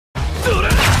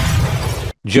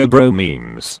JoBro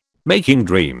memes. Making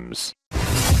dreams.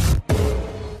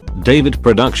 David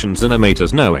Productions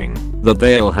animators knowing that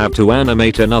they'll have to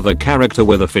animate another character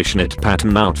with a fishnet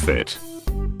pattern outfit.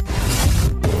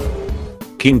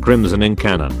 King Crimson in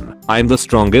canon. I'm the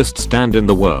strongest stand in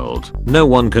the world. No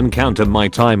one can counter my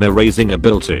time erasing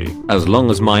ability as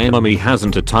long as my enemy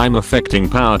hasn't a time affecting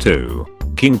power too.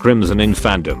 King Crimson in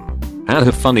fandom. Had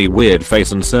a funny weird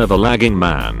face and server lagging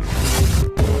man.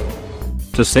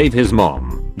 To save his mom,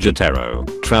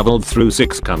 Jotaro traveled through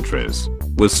 6 countries.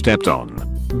 Was stepped on.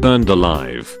 Burned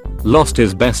alive. Lost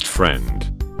his best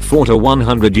friend. Fought a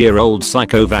 100-year-old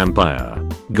psycho vampire.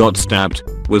 Got stabbed.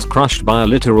 Was crushed by a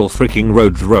literal freaking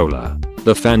road roller.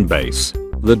 The fanbase.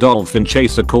 The dolphin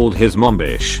chaser called his mom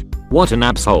bish. What an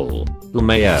asshole.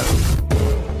 LMAO.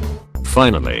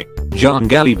 Finally, John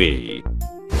Galibi.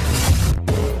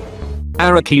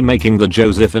 Araki making the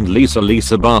Joseph and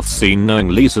Lisa bath scene knowing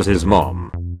Lisa's his mom.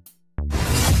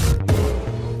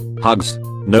 Hugs.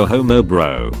 No homo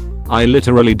bro. I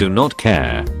literally do not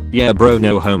care. Yeah bro,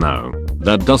 no homo.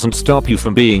 That doesn't stop you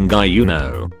from being guy, you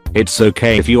know. It's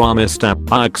okay if you are messed up,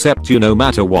 I accept you no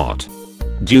matter what.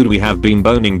 Dude, we have been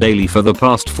boning daily for the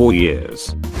past 4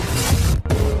 years.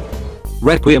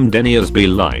 Requiem deniers be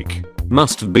like.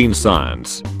 Must have been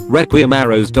science. Requiem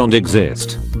arrows don't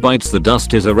exist. Bites the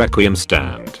dust is a requiem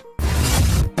stand.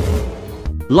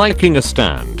 Liking a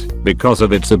stand because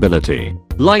of its ability.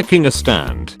 Liking a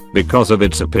stand because of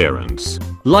its appearance.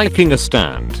 Liking a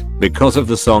stand because of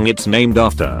the song it's named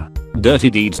after. Dirty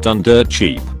deeds done dirt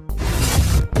cheap.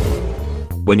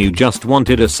 When you just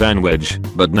wanted a sandwich,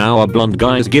 but now a blonde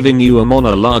guy's giving you a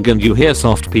monologue and you hear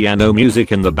soft piano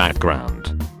music in the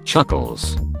background.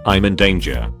 Chuckles. I'm in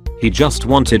danger. He just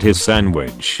wanted his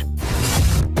sandwich.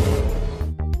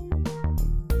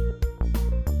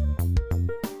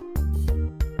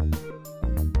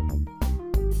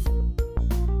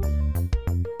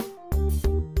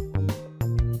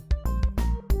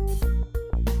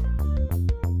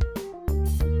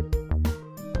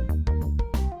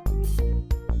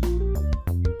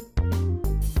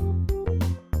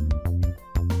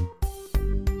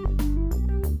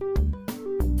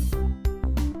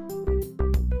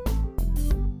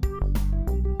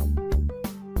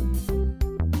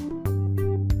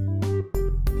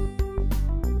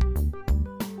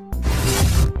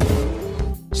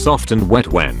 Soft and wet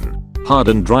when hard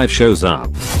and drive shows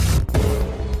up.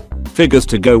 Figures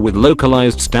to go with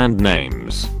localized stand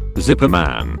names.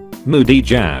 Zipperman, Moody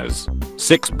Jazz,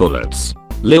 6 Bullets,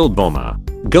 Lil Bomber,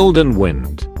 Golden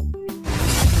Wind.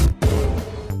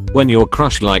 When your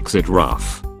crush likes it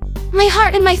rough. My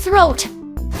heart in my throat.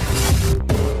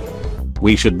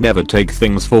 We should never take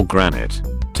things for granted.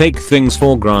 Take things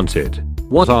for granted.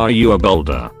 What are you, a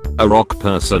boulder? A rock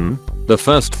person? The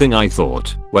first thing I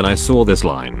thought when I saw this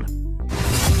line.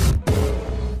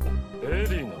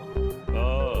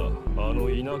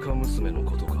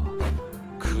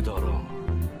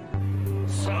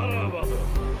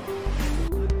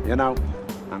 You know,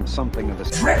 I'm something of a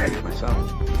savage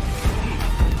myself.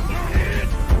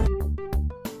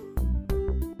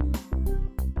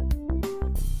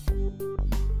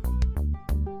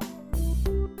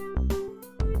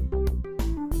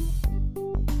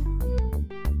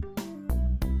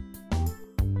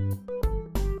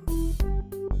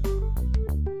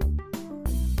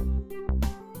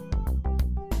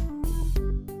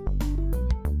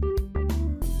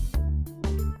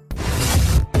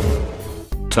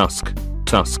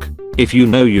 Tusk. If you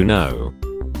know, you know.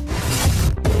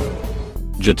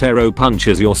 Jotaro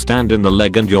punches your stand in the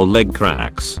leg and your leg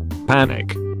cracks.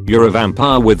 Panic. You're a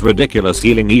vampire with ridiculous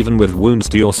healing even with wounds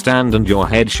to your stand and your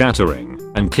head shattering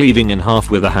and cleaving in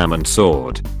half with a hammer and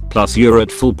sword. Plus you're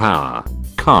at full power.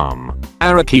 Calm.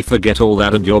 Araki, forget all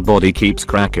that and your body keeps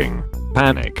cracking.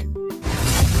 Panic.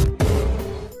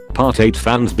 Part 8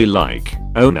 fans be like,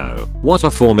 oh no, what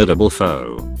a formidable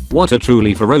foe. What a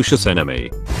truly ferocious enemy.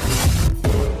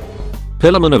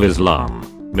 Pillarman of Islam,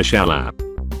 Mishalap.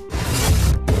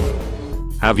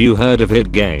 Have you heard of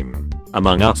hit game?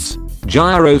 Among Us,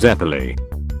 Gyros Epily.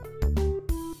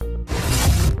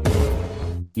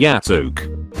 Yatsuk.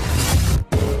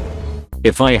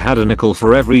 If I had a nickel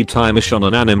for every time a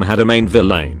shonen anime had a main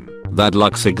villain that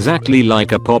looks exactly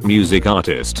like a pop music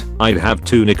artist, I'd have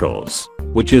 2 nickels.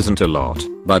 Which isn't a lot,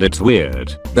 but it's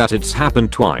weird that it's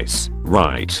happened twice,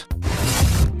 right?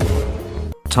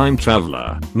 Time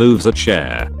traveler moves a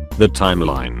chair. The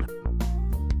timeline.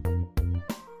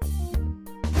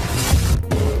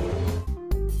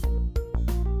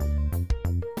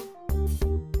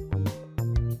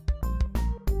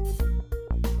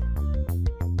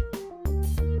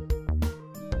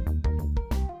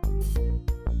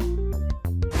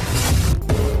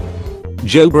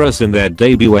 JoBros in their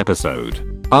debut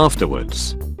episode.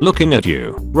 Afterwards. Looking at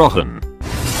you, Rohan.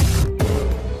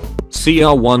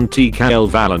 CR1TKL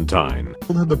Valentine.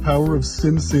 Had the power of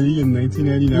Sim City in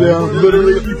 1999. Yeah,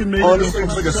 literally, you can make honestly,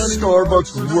 it's like a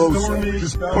Starbucks roast.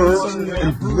 Just burn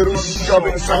and literally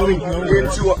shoving something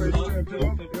into a...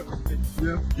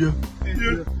 Yeah.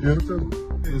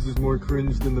 This is more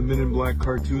cringe than the Men in Black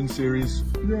cartoon series.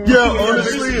 Yeah,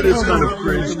 honestly, it is kind of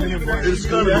cringe. It's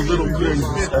kind of a little cringe.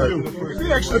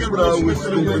 That's what I always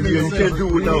think. You can't do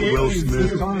it without Will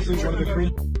Smith.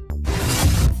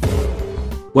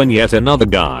 When yet another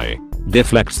guy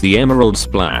deflects the emerald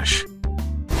splash.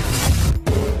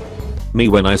 Me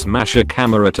when I smash a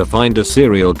camera to find a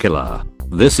serial killer.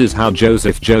 This is how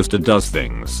Joseph Joestar does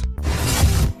things.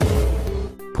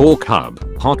 Pork hub,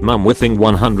 hot mum withing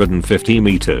 150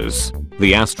 meters.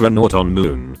 The astronaut on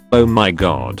moon. Oh my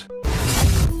god.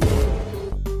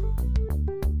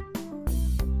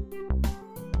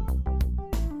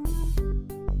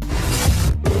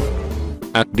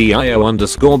 At DIO_BRANDO.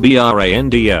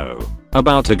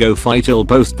 About to go fight, I'll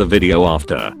post the video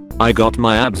after. I got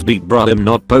my abs beat, bruh, I'm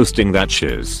not posting that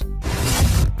shiz.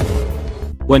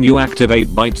 When you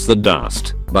activate bites the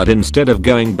dust, but instead of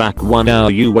going back 1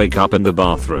 hour you wake up in the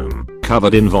bathroom,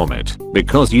 covered in vomit,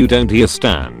 because you don't hear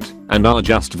stand, and are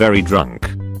just very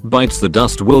drunk. Bites the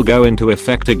dust will go into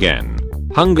effect again.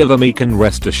 Hunger for me can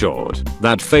rest assured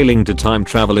that failing to time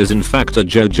travel is in fact a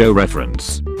JoJo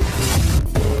reference.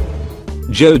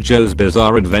 JoJo's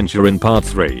Bizarre Adventure in Part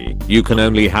 3, you can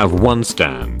only have one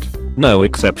stand. No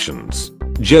exceptions.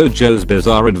 JoJo's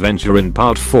Bizarre Adventure in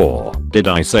Part 4, did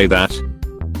I say that?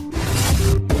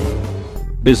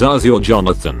 Bizarre's your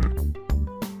Jonathan.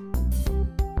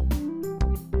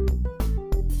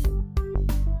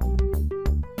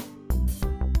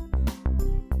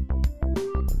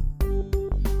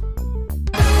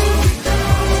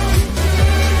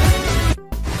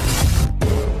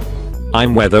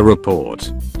 I'm weather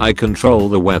report. I control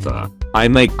the weather. I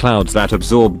make clouds that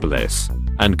absorb bliss.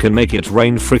 And can make it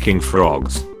rain freaking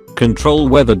frogs. Control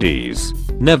weather Ds.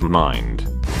 Never mind.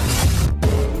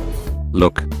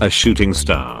 Look, a shooting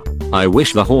star. I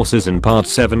wish the horses in part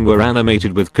 7 were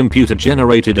animated with computer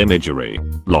generated imagery.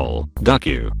 Lol. Duck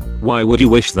you. Why would you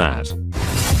wish that?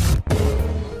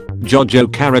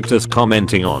 JoJo characters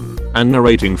commenting on and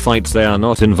narrating fights they are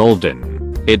not involved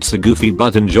in. It's a goofy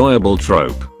but enjoyable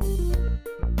trope.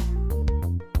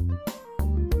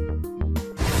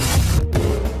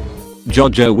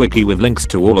 JoJo wiki with links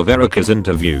to all of Erica's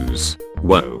interviews.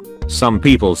 Whoa. Some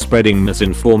people spreading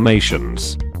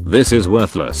misinformations. This is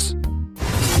worthless.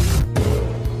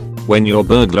 When you're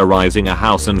burglarizing a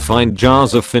house and find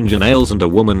jars of fingernails and a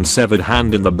woman's severed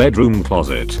hand in the bedroom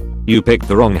closet, you picked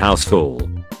the wrong house, fool.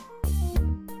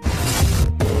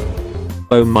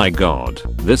 Oh my god,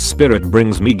 this spirit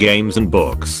brings me games and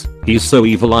books. He's so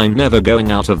evil, I'm never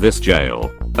going out of this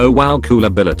jail. Oh wow, cool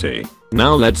ability.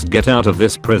 Now let's get out of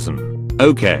this prison.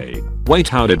 Okay, wait,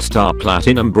 how did Star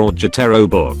Platinum brought Jotaro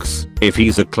books if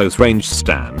he's a close range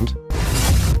stand?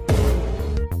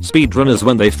 Speedrunners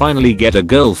when they finally get a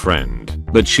girlfriend,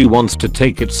 but she wants to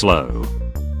take it slow.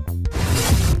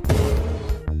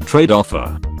 Trade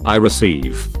offer. I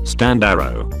receive stand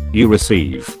arrow. You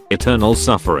receive eternal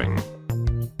suffering.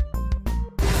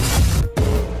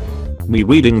 Me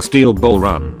reading Steel Ball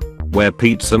Run. Where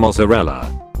pizza mozzarella.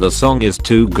 The song is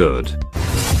too good.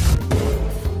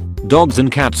 Dogs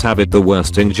and cats have it the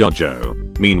worst in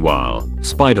JoJo. Meanwhile,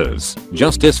 spiders.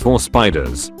 Justice for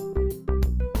spiders.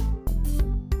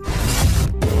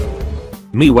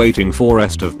 Me waiting for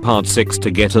rest of part 6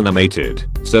 to get animated,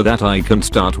 so that I can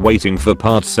start waiting for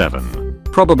part 7.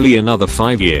 Probably another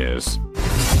 5 years.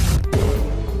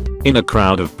 In a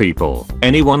crowd of people,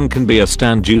 anyone can be a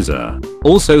stand user.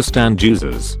 Also stand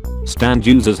users. Stand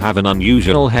users have an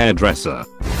unusual hairdresser.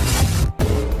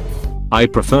 I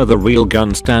prefer the real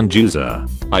gun stand user.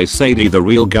 I say the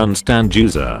real gun stand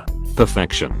user.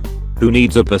 Perfection. Who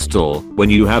needs a pistol when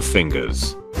you have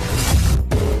fingers?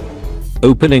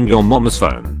 Opening your mom's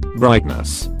phone.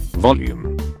 Brightness.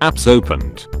 Volume. Apps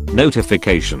opened.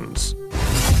 Notifications.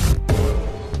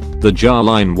 The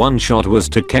Jarline one shot was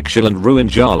to Kekshil and ruin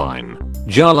Jarline.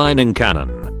 Jarline in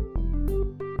canon.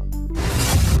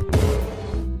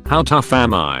 How tough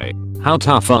am I? How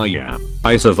tough are ya?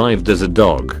 I survived as a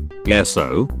dog. Yes,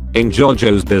 so? In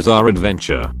JoJo's Bizarre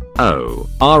Adventure. Oh,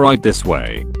 alright, this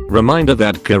way. Reminder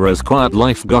that Kira's quiet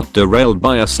life got derailed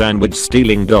by a sandwich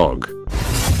stealing dog.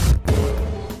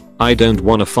 I don't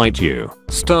wanna fight you,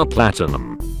 Star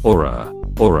Platinum. Aura.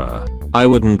 I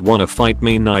wouldn't wanna fight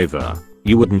me neither.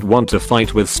 You wouldn't want to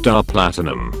fight with Star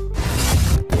Platinum.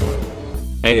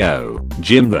 Ayo,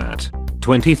 Jim, that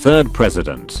 23rd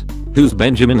president. Who's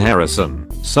Benjamin Harrison?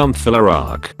 Some filler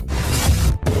arc.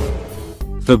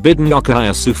 Forbidden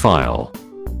Yokohayasu file.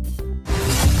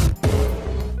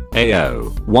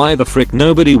 Ayo, why the frick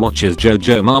nobody watches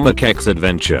JoJo Mama Kek's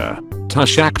adventure?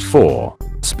 Tush Act 4.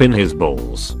 Spin his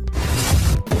balls.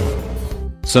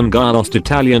 Some guy lost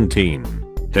Italian teen.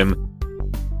 Him.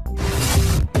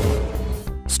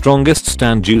 Strongest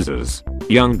stand users.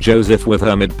 Young Joseph with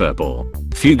Hermit Purple.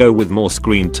 Fugo with more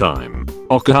screen time.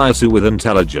 Okayasu with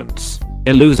intelligence.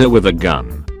 Illusa with a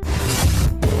gun.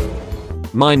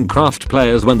 Minecraft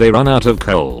players when they run out of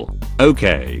coal.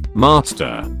 Okay,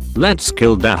 master. Let's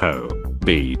kill Daho.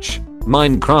 Beach.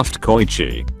 Minecraft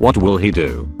Koichi. What will he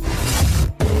do?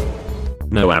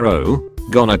 No arrow?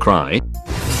 Gonna cry?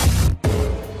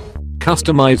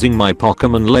 Customizing my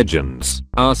Pokemon Legends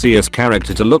Arceus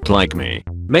character to look like me.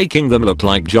 Making them look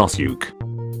like Josuke.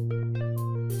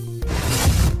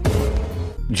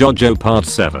 JoJo Part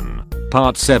 7.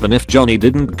 Part 7 if Johnny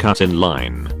didn't cut in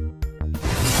line.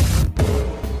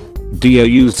 Dio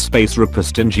used space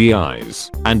rapist in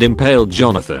GIs and impaled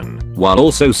Jonathan while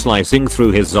also slicing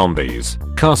through his zombies,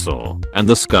 castle, and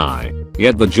the sky.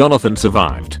 Yet the Jonathan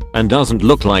survived and doesn't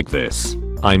look like this.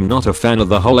 I'm not a fan of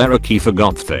the whole Araki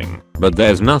forgot thing, but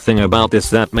there's nothing about this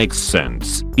that makes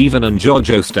sense, even in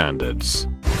JoJo standards.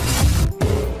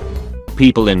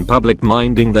 People in public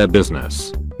minding their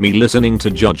business. Me listening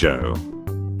to JoJo.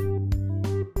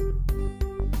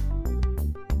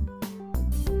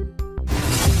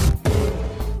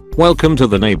 Welcome to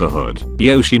the neighborhood,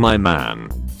 Yoshi my man.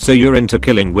 So you're into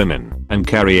killing women and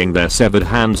carrying their severed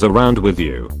hands around with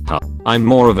you, huh? I'm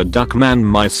more of a duck man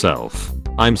myself.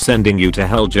 I'm sending you to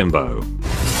hell, Jimbo.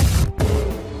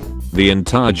 The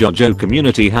entire JoJo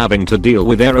community having to deal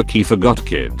with Araki forgot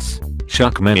kids.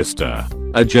 Shuck Minister.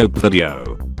 A joke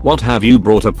video. What have you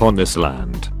brought upon this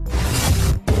land?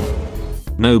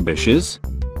 No bishes?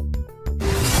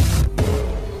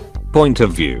 Point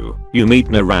of view. You meet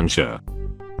Narancha.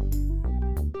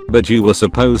 But you were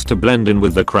supposed to blend in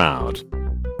with the crowd.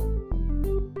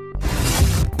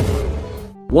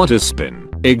 What is spin?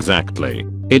 Exactly.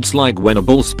 It's like when a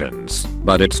ball spins,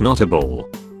 but it's not a ball.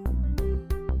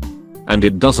 And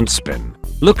it doesn't spin.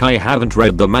 Look, I haven't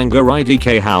read the manga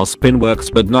IDK how spin works,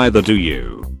 but neither do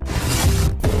you.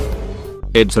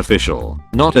 It's official.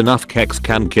 Not enough keks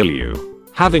can kill you.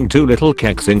 Having too little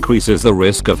keks increases the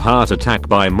risk of heart attack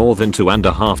by more than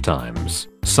 2.5 times.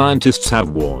 Scientists have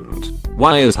warned.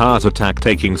 Why is heart attack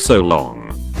taking so long?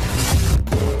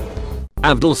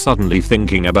 Avdol suddenly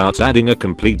thinking about adding a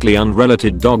completely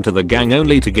unrelated dog to the gang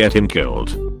only to get him killed.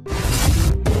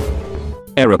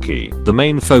 Araki, the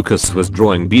main focus was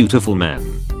drawing beautiful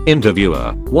men.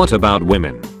 Interviewer, what about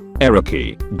women?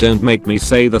 Araki, don't make me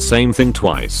say the same thing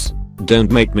twice.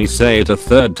 Don't make me say it a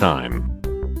third time.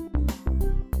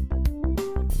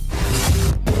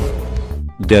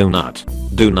 Donut.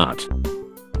 Do not.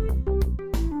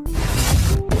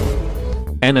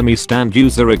 Enemy stand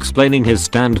user explaining his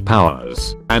stand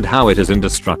powers and how it is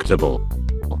indestructible.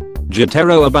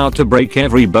 Jotaro about to break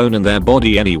every bone in their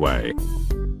body anyway.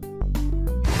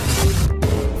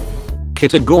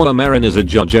 Kitagora Marin is a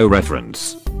JoJo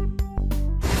reference.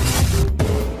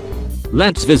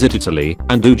 Let's visit Italy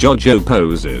and do JoJo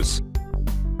poses.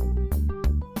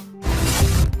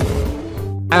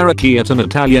 Araki at an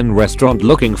Italian restaurant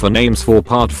looking for names for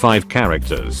part 5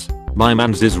 characters. My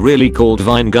man's is really called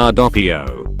Vinegard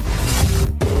Doppio.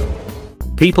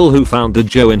 People who found the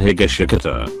Joe in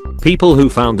Higashikata. People who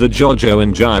found the JoJo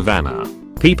in Giovanna.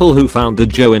 People who found the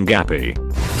Joe in Gappy.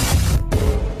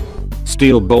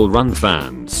 Steel Ball Run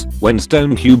fans. When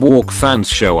Stone Cube Walk fans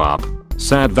show up.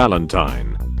 Sad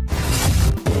Valentine.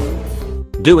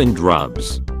 Doing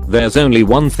drubs. There's only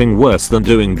one thing worse than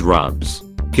doing drubs.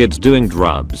 Kids doing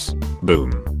drubs.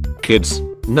 Boom. Kids,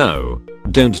 no.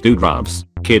 Don't do drubs,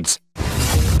 kids.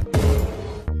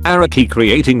 Araki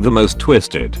creating the most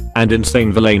twisted and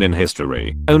insane villain in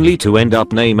history, only to end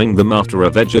up naming them after a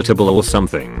vegetable or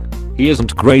something. He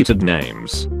isn't great at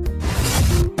names.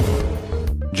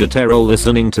 Jotaro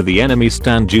listening to the enemy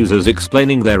stand users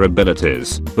explaining their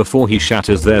abilities before he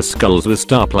shatters their skulls with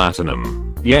Star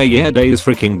Platinum. Yeah, Days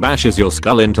freaking bashes your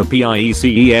skull into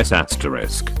PIECES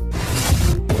asterisk.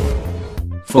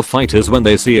 For fighters when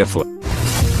they see a foot.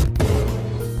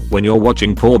 When you're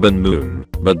watching Porban Moon,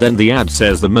 but then the ad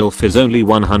says the MILF is only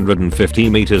 150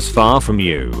 meters far from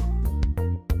you.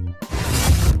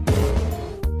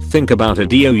 Think about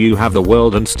it, you have the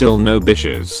world and still no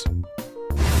bitches.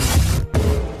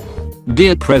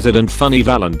 Dear President Funny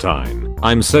Valentine,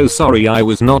 I'm so sorry I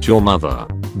was not your mother.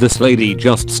 This lady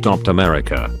just stopped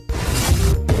America.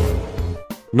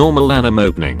 Normal anime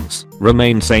openings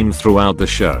remain same throughout the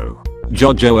show.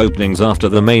 JoJo openings after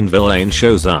the main villain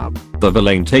shows up. The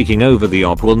villain taking over the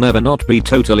op will never not be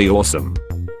totally awesome.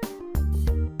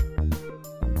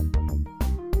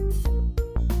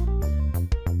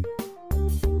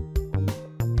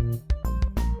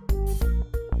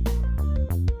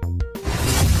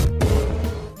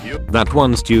 That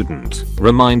one student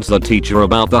reminds the teacher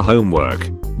about the homework.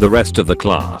 The rest of the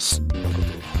class.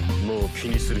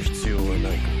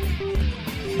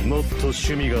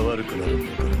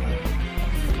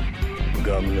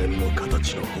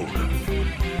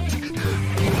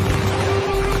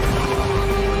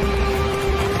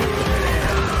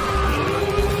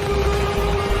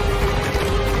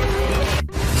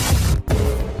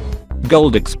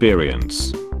 Gold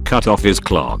experience. Cut off his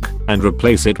clock and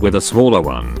replace it with a smaller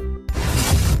one.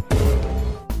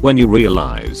 When you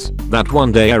realize that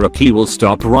one day Araki will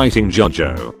stop writing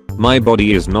JoJo, my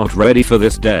body is not ready for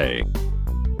this day.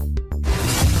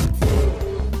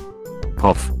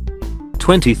 Pof.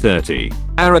 2030,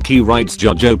 Araki writes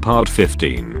JoJo Part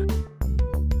 15.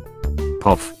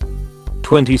 Pof.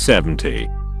 2070,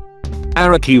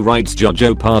 Araki writes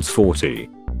JoJo Part 40.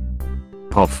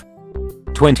 Pof.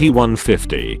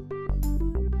 2150.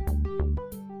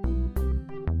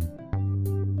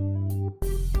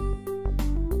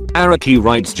 Araki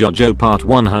writes JoJo Part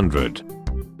 100.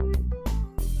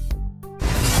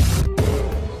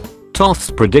 Toth's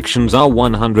predictions are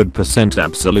 100%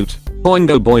 absolute.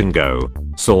 Boingo boingo.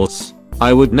 Source: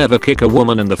 I would never kick a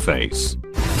woman in the face.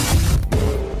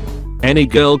 Any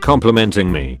girl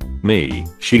complimenting me,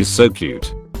 she's so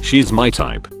cute. She's my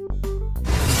type.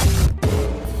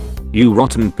 You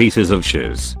rotten pieces of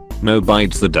shiz. No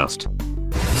bites the dust.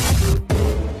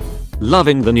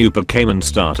 Loving the new Pokemon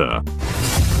starter.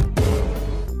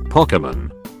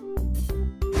 Pokemon.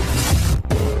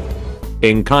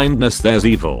 In kindness there's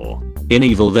evil. In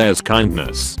evil there's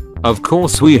kindness. Of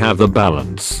course we have the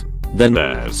balance. Then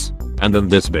there's. And then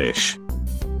this bish.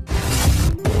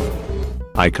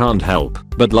 I can't help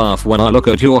but laugh when I look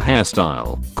at your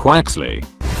hairstyle, Quaxley.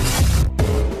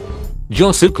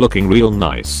 Josuke looking real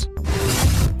nice.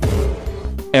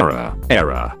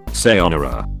 Era,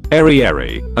 sayonara, eri,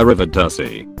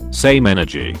 arrivederci, same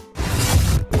energy.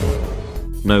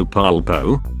 No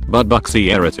Palpo, but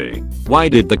Buxierity. Why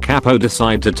did the capo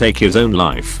decide to take his own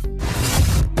life?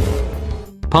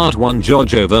 Part 1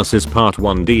 JoJo vs Part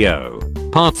 1 Dio.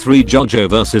 Part 3 JoJo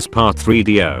vs Part 3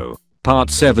 Dio. Part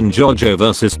 7 JoJo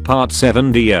vs Part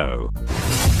 7 Dio.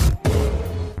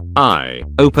 I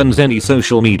opens any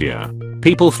social media.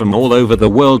 People from all over the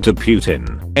world to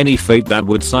Putin. Any fate that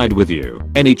would side with you.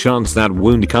 Any chance that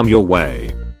won't come your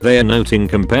way. They are noting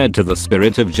compared to the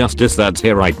spirit of justice that's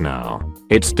here right now.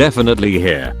 It's definitely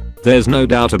here. There's no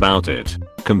doubt about it.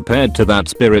 Compared to that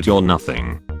spirit you're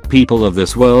nothing. People of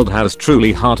this world has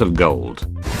truly heart of gold.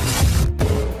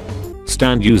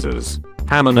 Stand users.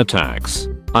 Hamon attacks.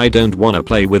 I don't wanna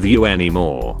play with you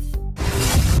anymore.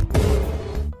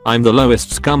 I'm the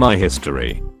lowest scum in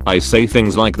history. I say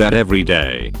things like that every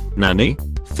day. Nanny?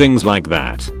 Things like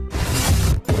that.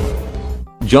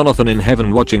 Jonathan in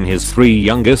heaven watching his 3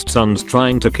 youngest sons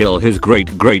trying to kill his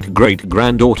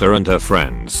great-great-great-granddaughter and her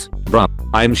friends. Bruh,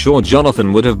 I'm sure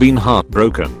Jonathan would have been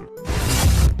heartbroken.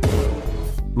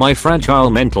 My fragile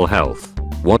mental health.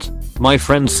 What? My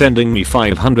friend sending me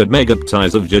 500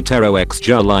 megabytes of Jotaro X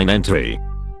line entry.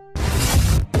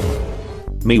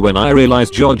 Me when I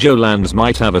realized JoJo Lands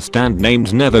might have a stand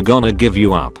named Never Gonna Give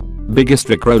You Up. Biggest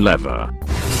Rickroll ever.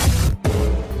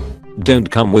 Don't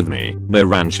come with me, no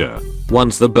rancher.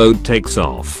 Once the boat takes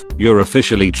off, you're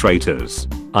officially traitors.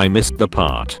 I missed the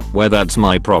part where that's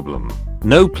my problem.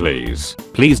 No please,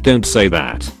 please don't say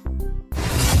that.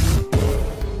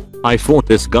 I fought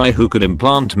this guy who could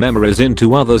implant memories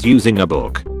into others using a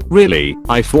book. Really,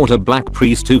 I fought a black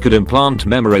priest who could implant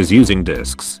memories using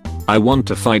discs. I want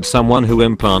to fight someone who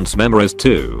implants memories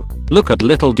too. Look at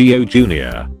little Dio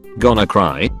Jr. Gonna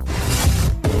cry?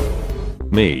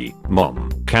 Me, Mom,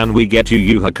 can we get Yu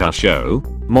Yu Hakusho?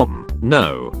 Mom,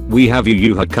 no, we have Yu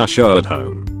Yu Hakusho at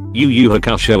home. Yu Yu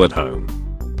Hakusho at home.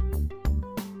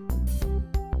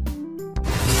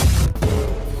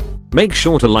 Make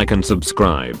sure to like and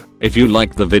subscribe if you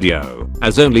like the video,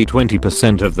 as only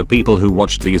 20% of the people who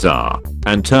watched these are,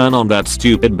 and turn on that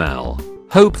stupid bell.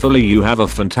 Hopefully you have a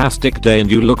fantastic day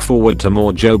and you look forward to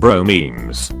more JoBro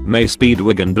memes. May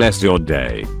Speedwagon bless your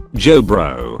day.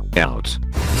 JoBro, out.